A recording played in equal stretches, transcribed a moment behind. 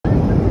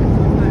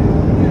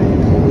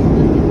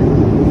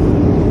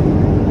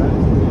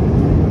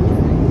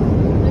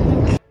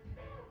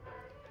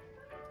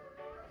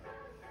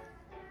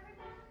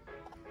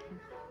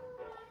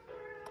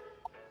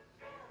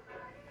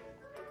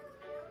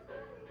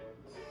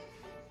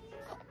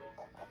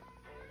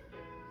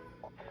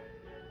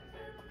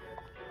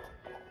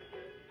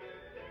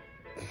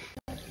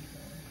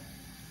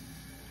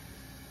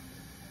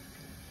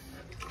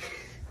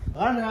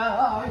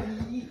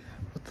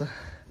What the?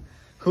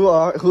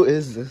 Who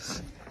is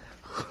this?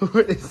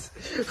 Does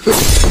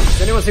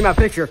anyone see my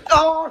picture?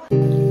 Oh!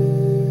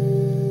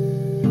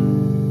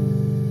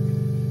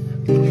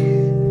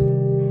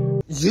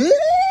 Yeah!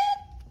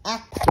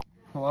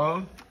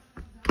 Hello?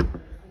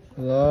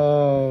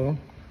 Hello?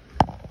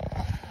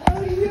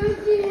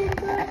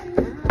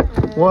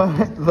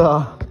 What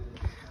the?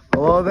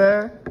 Hello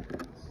there?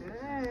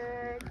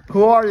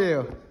 Who are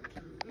you?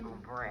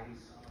 Brad.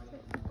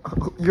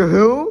 You're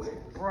who?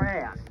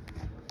 Brad.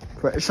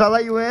 Should I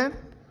let you in?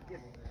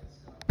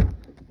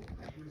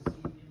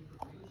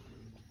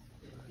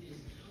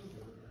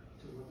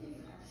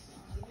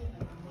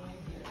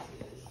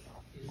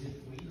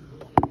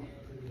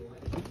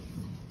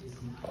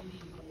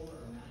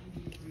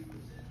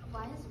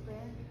 Why is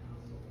Brad?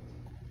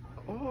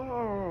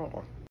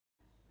 Oh.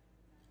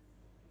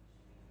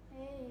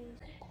 Hey.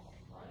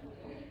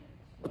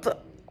 What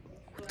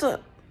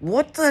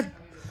the?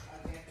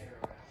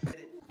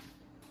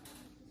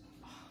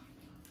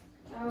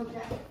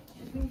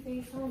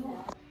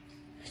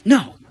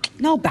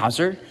 No,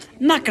 Bowser.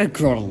 I'm not gonna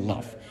grow to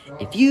love.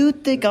 If you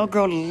think I'll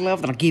grow to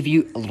love, then I'll give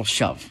you a little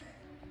shove.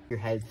 Your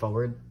head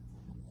forward.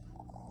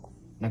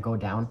 Now go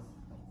down.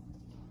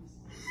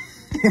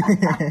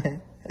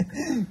 Now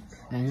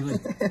you're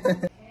like...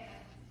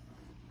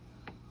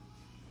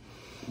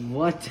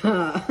 What?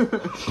 Alright,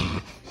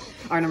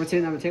 number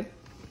two. Number three.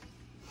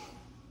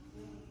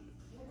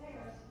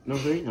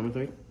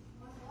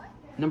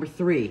 Number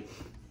three.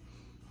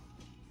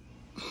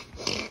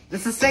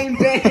 It's the same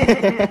thing.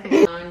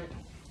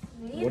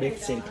 What do you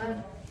think?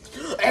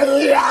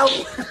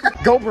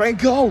 Go, Brain,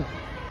 go!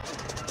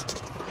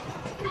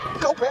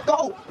 Go, Brain,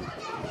 go!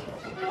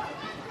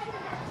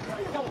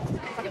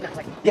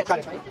 Yeah, got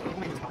it.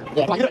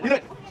 Yeah, come on, you do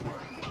it.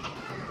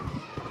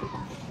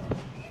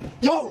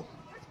 Yo!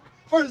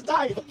 First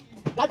dive!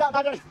 Dive down.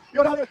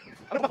 Go down there.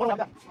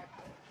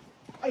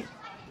 Hey.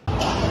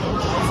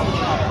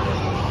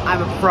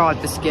 I'm a pro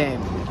at this game.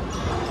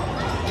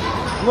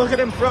 Look at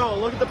him, pro.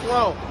 Look at the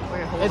pro.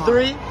 Wait, hold In on.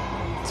 3,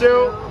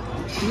 2, 1.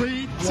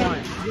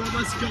 Yo,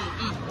 let's go.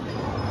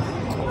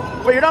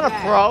 Wait, you're not a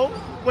pro?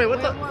 Wait,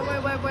 what the?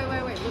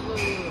 Wait. Look.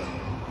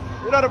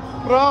 You're not a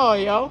pro,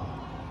 yo.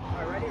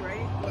 Alright,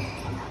 ready?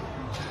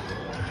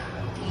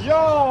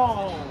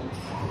 Yo!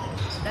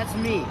 That's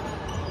me.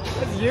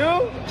 That's you?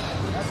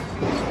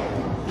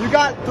 You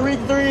got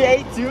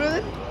 3-3-8-2 with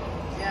it?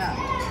 Yeah.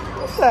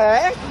 What the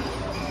heck?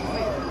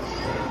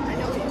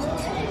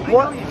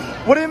 What?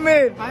 What do you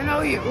mean? I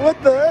know you.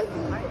 What the heck?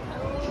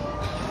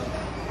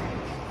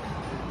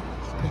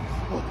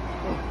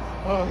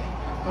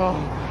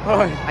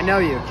 I know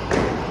you.